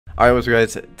Alright, what's up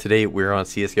guys? Today we're on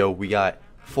CSGO. We got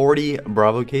 40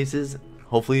 Bravo cases.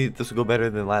 Hopefully this will go better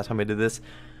than last time I did this.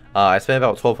 I spent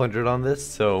about 1200 on this,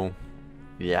 so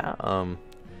yeah.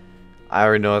 I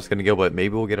already know how it's gonna go, but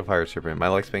maybe we'll get a Fire Serpent. My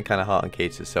luck's been kind of hot on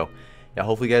cases, so yeah,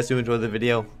 hopefully you guys do enjoy the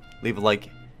video. Leave a like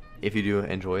if you do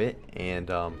enjoy it, and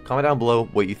comment down below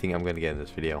what you think I'm gonna get in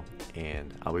this video,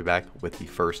 and I'll be back with the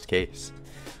first case.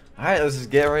 Alright, let's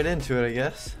just get right into it, I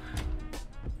guess.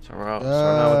 So we're out,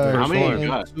 starting out with the How first many one.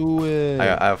 you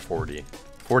got? I have 40.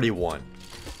 41.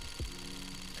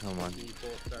 Come on.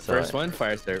 So, First one,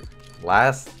 Fire Serp.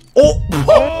 Last.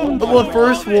 Oh! The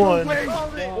first one.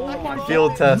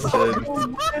 Field tested.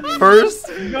 First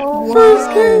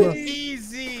case.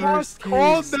 Easy. First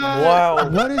case. Wow.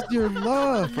 What is your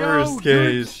love? First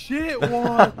case. Shit,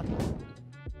 one.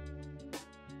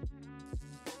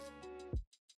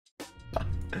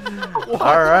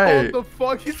 Alright. What the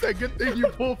fuck? He said, good thing you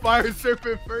pulled Fire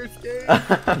Serpent first game.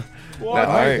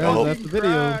 Alright, That's the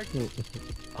video.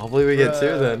 hopefully we get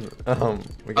two then.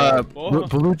 We got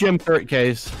Blue Gem third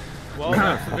case. Well,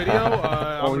 that's the video.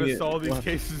 I'm gonna yeah. solve these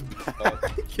cases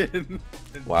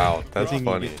back. wow, that's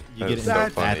funny. You That's get so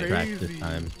that funny. track this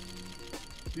time.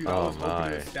 Dude, I Oh was hoping my.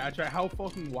 to stat track. How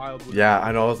fucking wild was Yeah, that?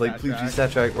 I know. I was like, please be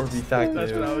stat track or be fact.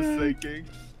 That's what I was thinking.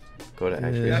 Go to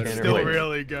X-ray That's scanner. still Wait,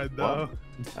 really good though.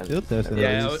 Field tested.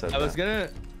 Yeah,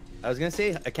 I was gonna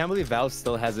say I can't believe Valve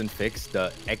still hasn't fixed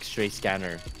the X-ray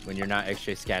scanner when you're not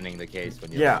X-ray scanning the case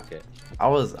when you lock it. I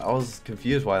was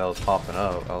confused why that was popping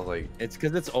up. I was like, It's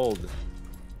because it's old.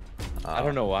 I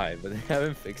don't know why, but they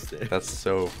haven't fixed it. that's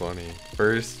so funny.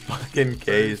 First fucking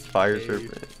case, Fire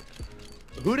Serpent.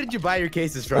 Who did you buy your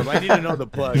cases from? I need to know the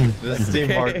plug. The Steam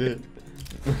Market.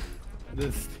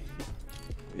 This.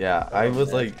 Yeah, I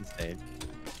was like, insane.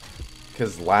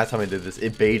 because last time I did this,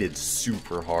 it baited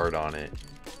super hard on it.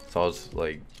 So I was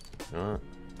like, Alright,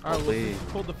 hopefully. well, if you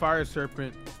pulled the Fire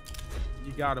Serpent,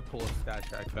 you gotta pull a stat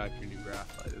track factory new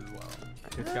graphite as well.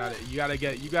 It's got it. You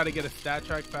gotta get a stat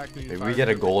track factory. Maybe we get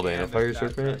a gold and a Fire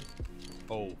Serpent.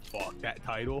 Oh fuck that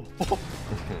title.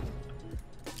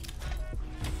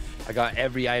 I got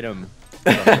every item.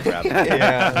 From the grab.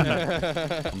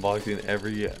 Yeah. Unboxing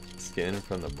every skin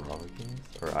from the Bravo case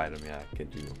or item. Yeah, I could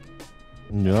do.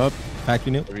 Yup.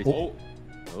 Factory new. Field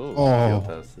Oh.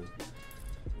 tested.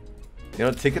 You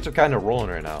know, tickets are kind of rolling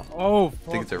right now. Oh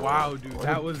Tickets fuck! are Wow, rolling. dude,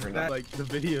 that was like the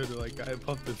video to like I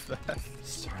pumped this fast.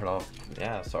 Start off with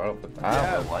that.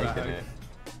 Yeah, I'm liking it.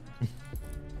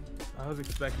 I was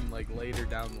expecting like later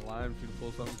down the line for you to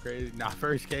pull something crazy. Nah,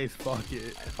 first case, fuck it.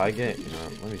 If I get,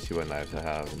 let me see what knives I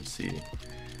have and see.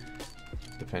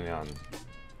 Depending on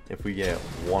if we get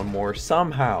one more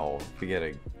somehow, if we get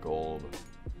a gold,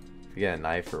 if we get a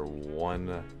knife or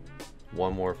one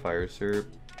more Fire Serp.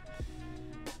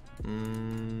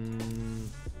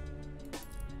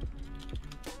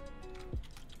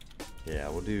 Yeah,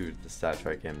 we'll do the Stat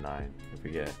Track M9 if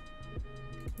we get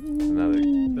another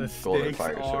The golden stakes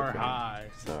Fire are Serpent. high.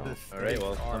 So. Alright,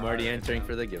 well, I'm already entering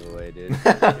for the giveaway, dude.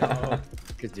 Yo,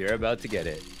 Because you're about to get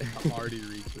it. I'm already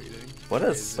retweeting. What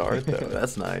a start though.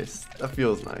 That's nice. That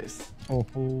feels nice. Oh.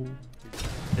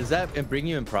 Is that bring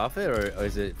you in profit, or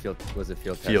is it was it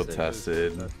field tested? Field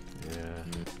tested. Yeah.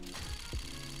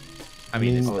 I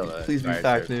mean, it's Oh, still a please be Fire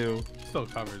fact Serp. new. Still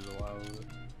covers a lot of it.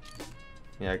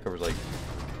 Yeah, it covers like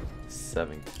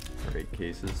 7 or 8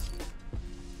 cases.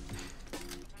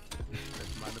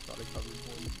 I might have thought it covered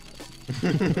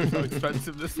more. That's how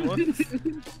expensive this was.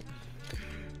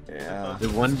 Yeah. The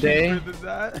one day, Cheaper than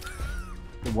that.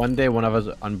 one day, one of us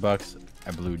unbox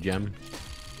a blue gem,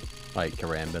 like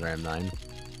Karambit or M9.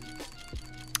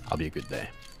 I'll be a good day.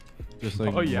 Just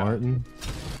like Oh, yeah. Martin.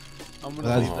 I'm gonna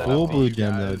That's leave that full up to blue you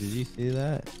gem though. guys. Did you see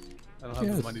that? I don't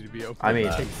have the money to be opening I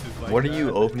mean, cases like what are you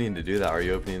that. opening to do that? Are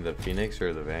you opening the Phoenix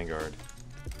or the Vanguard?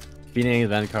 Phoenix,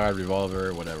 Vanguard,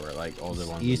 Revolver, whatever, like all the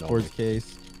ones. that Esports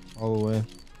case, all the way.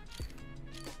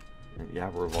 Yeah,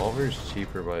 Revolver's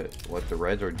cheaper, but what the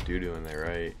Reds are doo-doo in there,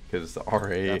 right? Because the That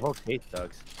R8. whole case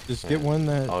sucks. Just Yeah. get one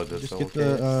that. Oh, just just the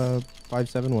get whole the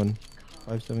 5.7 one.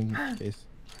 5.7 case.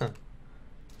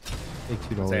 Take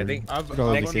 $2. So I think I've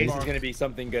next case is unboxed- gonna be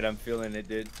something good. I'm feeling it,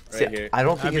 dude. Right See, here. I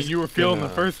don't I think mean, it's you were feeling gonna,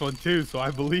 the first one too, so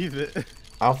I believe it.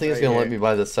 I don't think it's Right gonna let here. me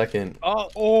buy the second.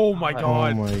 Oh my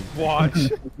god! my Watch. I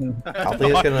don't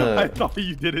think it's gonna. I thought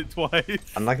you did it twice.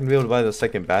 I'm not gonna be able to buy the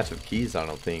second batch of keys. I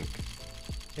don't think.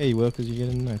 Hey, you will, because you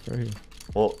get a knife right here.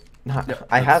 Well, not,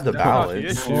 I have the That's not the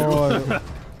balance. issue. Oh,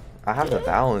 I have the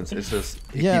balance. It's just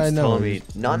it yeah, I keeps know. telling me,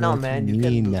 no, I know what man, you you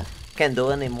mean. can't do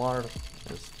anymore.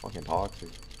 It's fucking toxic.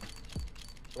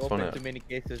 Open wanna- too many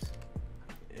cases.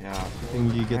 Yeah.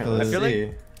 Think you get Alright, let's I feel like-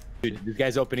 see. Dude, this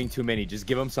guy's opening too many. Just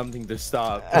give him something to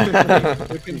stop.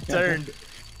 We're concerned.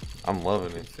 I'm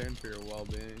loving it. Concerned for your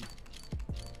well-being.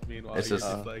 Meanwhile, It's you're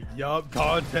just- just like, yup,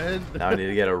 content. Now I need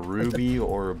to get a ruby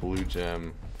or a blue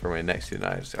gem for my next 2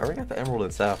 knives. I already got the emerald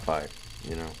and sapphire.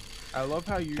 You know, I love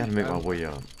how you. gotta make my way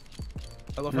up.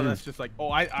 I love how that's just like, oh,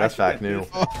 I. That's should fact get new. this.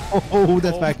 Oh,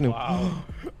 that's Oh, back new. Wow.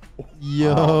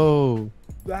 Yo.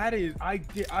 That is, I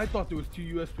thought there was 2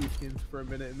 USB skins for a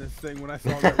minute in this thing when I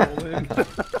saw that roll in.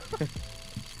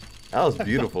 That was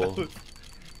beautiful.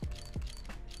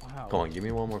 Wow. Come on, give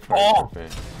me one more fire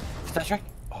serpent. Stat track.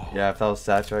 Yeah, if that was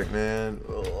stat track, man.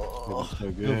 Oh. So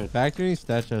Yo, good. factory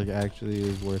stat check actually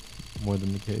is worth more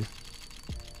than the case.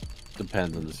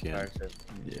 Depends on the skin.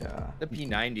 Yeah. The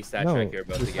P90 stat No, track you're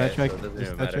about the to stat get. track, So it doesn't the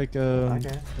even stat matter. check,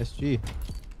 Okay. SG.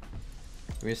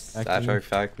 Give me a stat Fact track new.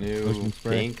 fact new Motion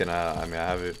spray. pink, and I mean I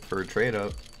have it for a trade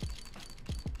up.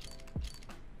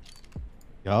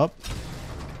 Yup.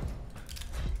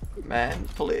 Man,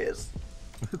 please.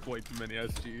 Way too many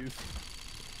SGs.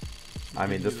 I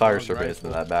mean, You this need fire a long serpent isn't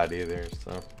rifle. that bad either,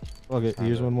 so. Okay, here's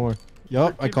Kinda. one more.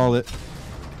 Yup, I call it.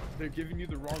 They're giving you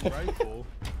the wrong rifle.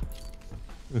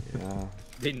 Yeah.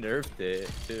 They nerfed it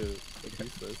too. Like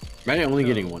useless. Maybe only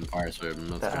getting one fire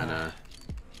serpent. That's kind of.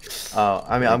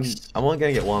 I mean, I'm Thanks. only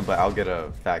gonna get one, but I'll get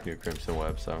a fact new crimson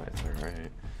web, so it's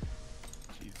alright.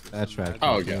 Jesus, That's right. imagine.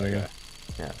 Oh, okay, okay.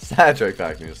 Yeah, stat track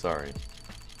fact new. Sorry.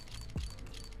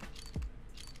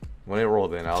 When it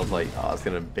rolled in, I was like, oh, it's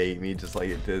gonna bait me just like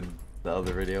it did the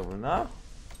other video, but no,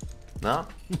 no.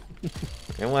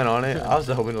 It went on it. I was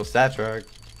hoping it was stat track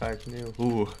fact new.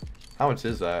 Ooh, how much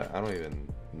is that? I don't even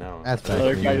know. That's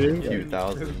Like fact a new. few They're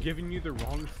thousand. giving you the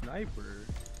wrong sniper.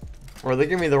 Or they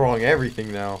give me the wrong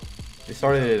everything now. They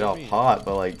started it off hot,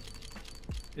 but like,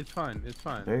 It's fine. It's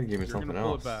fine. They give me You're something gonna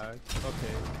pull else. It back.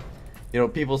 Okay. you know,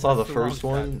 people saw the That's the wrong first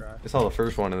stat one. track. They saw the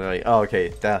first one, and they're like, oh,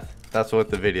 okay, death. That's what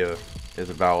the video is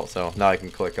about. So now I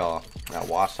can click off. That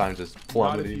watch time just Not if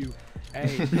plummeted. you.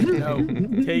 Hey, no.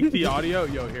 Take the audio.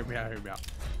 Yo, hear me out. Hear me out.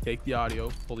 Take the audio.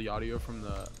 Pull the audio from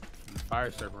the fire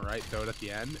server, right? Throw it at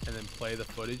the end, and then play the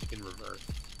footage in reverse.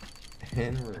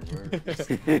 In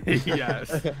reverse. Yes.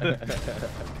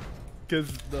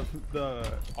 Because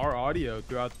our audio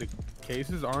throughout the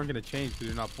cases aren't gonna change because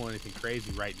you're not pulling anything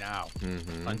crazy right now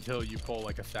Mm-hmm. until you pull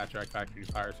like a stat track factory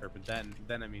fire serpent.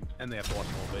 Then I mean, and they have to watch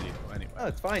the whole video anyway. Oh,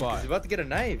 it's fine. But- He's about to get a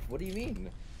knife. What do you mean?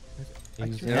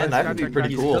 Yeah, knife would be Stat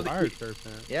pretty track cool. fire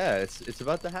serpent. Yeah, it's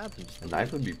about to happen. Just A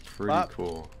knife would be pretty Pop.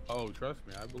 cool. Oh, trust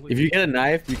me, I believe. If you get a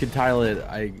knife, you can title it.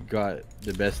 I got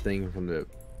the best thing from the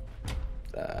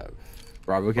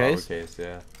Bravo case. Case,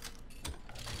 yeah.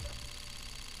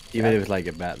 Even Yeah. if it's like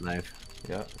a bat knife.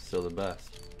 Yeah, still the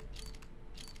best.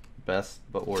 Best,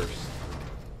 but worst.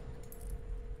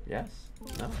 Yes?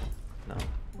 No? No.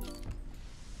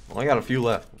 Only got a few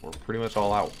left. We're pretty much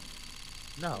all out.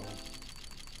 No.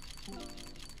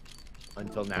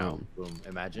 until now. Um, Boom.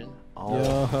 Imagine. Oh,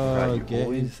 Yo, God, you get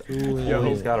always, into you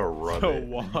always it. gotta rub So it.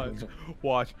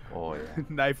 watch. Oh, yeah.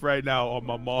 Knife right now on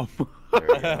my mom. There we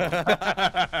go.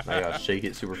 I gotta shake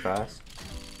it super fast.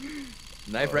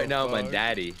 Knife right now, my fuck.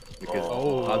 daddy, because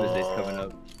Oh. Father's Day's coming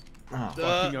up. Oh,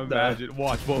 Fucking Duh. imagine.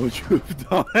 Watch, what would you have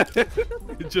done?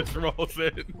 It just rolls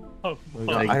in. Oh,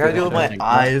 Like, I gotta do it with my Like,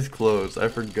 eyes closed. I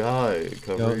forgot.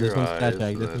 Cover Yo, this your one's eyes. stat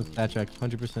track. This and one's stat track.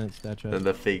 100% stat track. then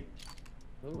the fake.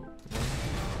 Ooh.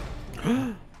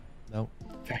 No.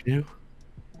 Fact new.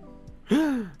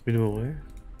 We know where?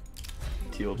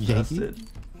 Teal Yankee? chested.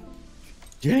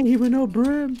 Yankee with no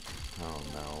brim. Oh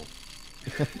no.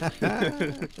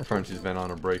 Crunchy's been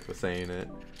on a break with saying it.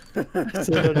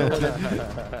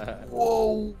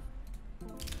 Whoa.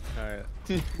 alright.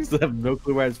 Still have no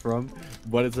clue where it's from,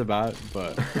 what it's about,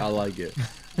 but I like it.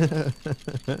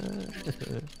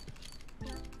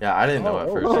 Yeah, I didn't know at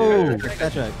first. Oh, either.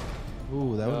 stat track.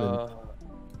 Ooh, that would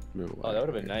Oh, that would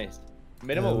have been nice.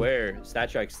 Minimal wear. Stat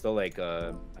Track's still like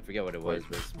I forget what it was,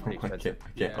 but it's pretty I can't, expensive.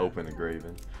 I can't Yeah. open the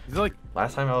Graven. Is it like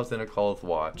Last time I was in a Call of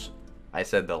Watch, I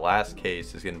said the last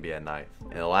case is gonna be a knife,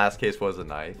 and the last case was a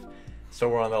knife. So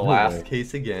we're on the last way.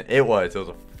 case again. It was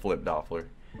a flip Doppler.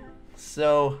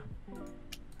 So,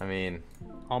 I mean,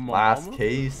 last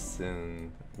case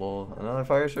and well, another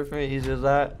fire serpent easy as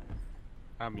that.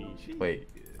 I mean, she, Wait,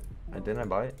 didn't I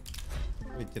buy it?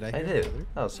 Wait, did I? I hear did. another?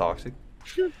 That was toxic.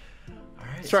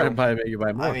 Alright, Try to buy you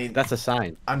buy more. I mean, that's a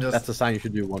sign. I'm just. That's a sign you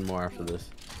should do one more after this.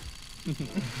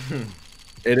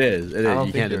 It is. It is.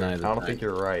 You can't deny the I don't sign. think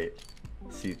you're right.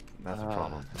 See, that's the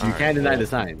problem. You Alright, can't deny well, the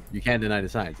sign. You can't deny the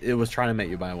signs. It was trying to make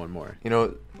you buy one more. You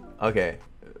know, okay.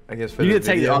 I guess for You the need to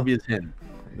take the video, obvious hint.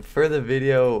 for the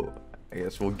video, I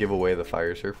guess we'll give away the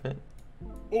fire serpent.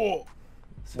 oh,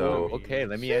 So Okay,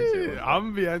 let me enter. I'm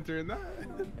gonna be entering that.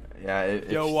 yeah,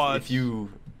 Yo, watch.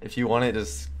 if you want it,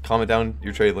 just comment down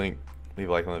your trade link, leave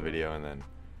a like on the video, and then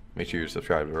make sure you're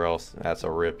subscribed, or else that's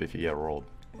a rip if you get rolled.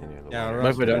 And you're the Yeah, winner. or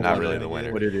else But You're don't not want really it. the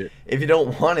winner. What idiot. If you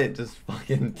don't want it, just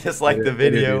fucking dislike the What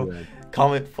idiot video, do that?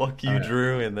 comment "fuck you, Alright.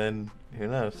 Drew," and then who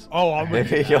knows? Oh, I'm gonna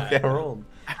Maybe do you'll that. get rolled.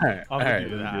 Alright, I'm gonna alright,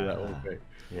 do let me do that. that real quick.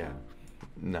 Yeah.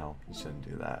 No, you shouldn't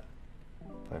do that.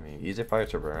 I mean, easy fire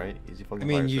server, right? Easy fucking I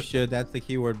mean, fire you server. should. That's the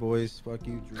keyword, boys. Fuck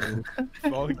you, Drew.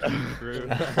 Fuck you, Drew.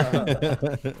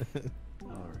 Alright,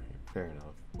 fair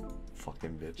enough.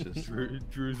 Fucking bitches.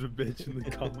 Drew's a bitch in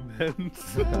the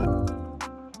comments.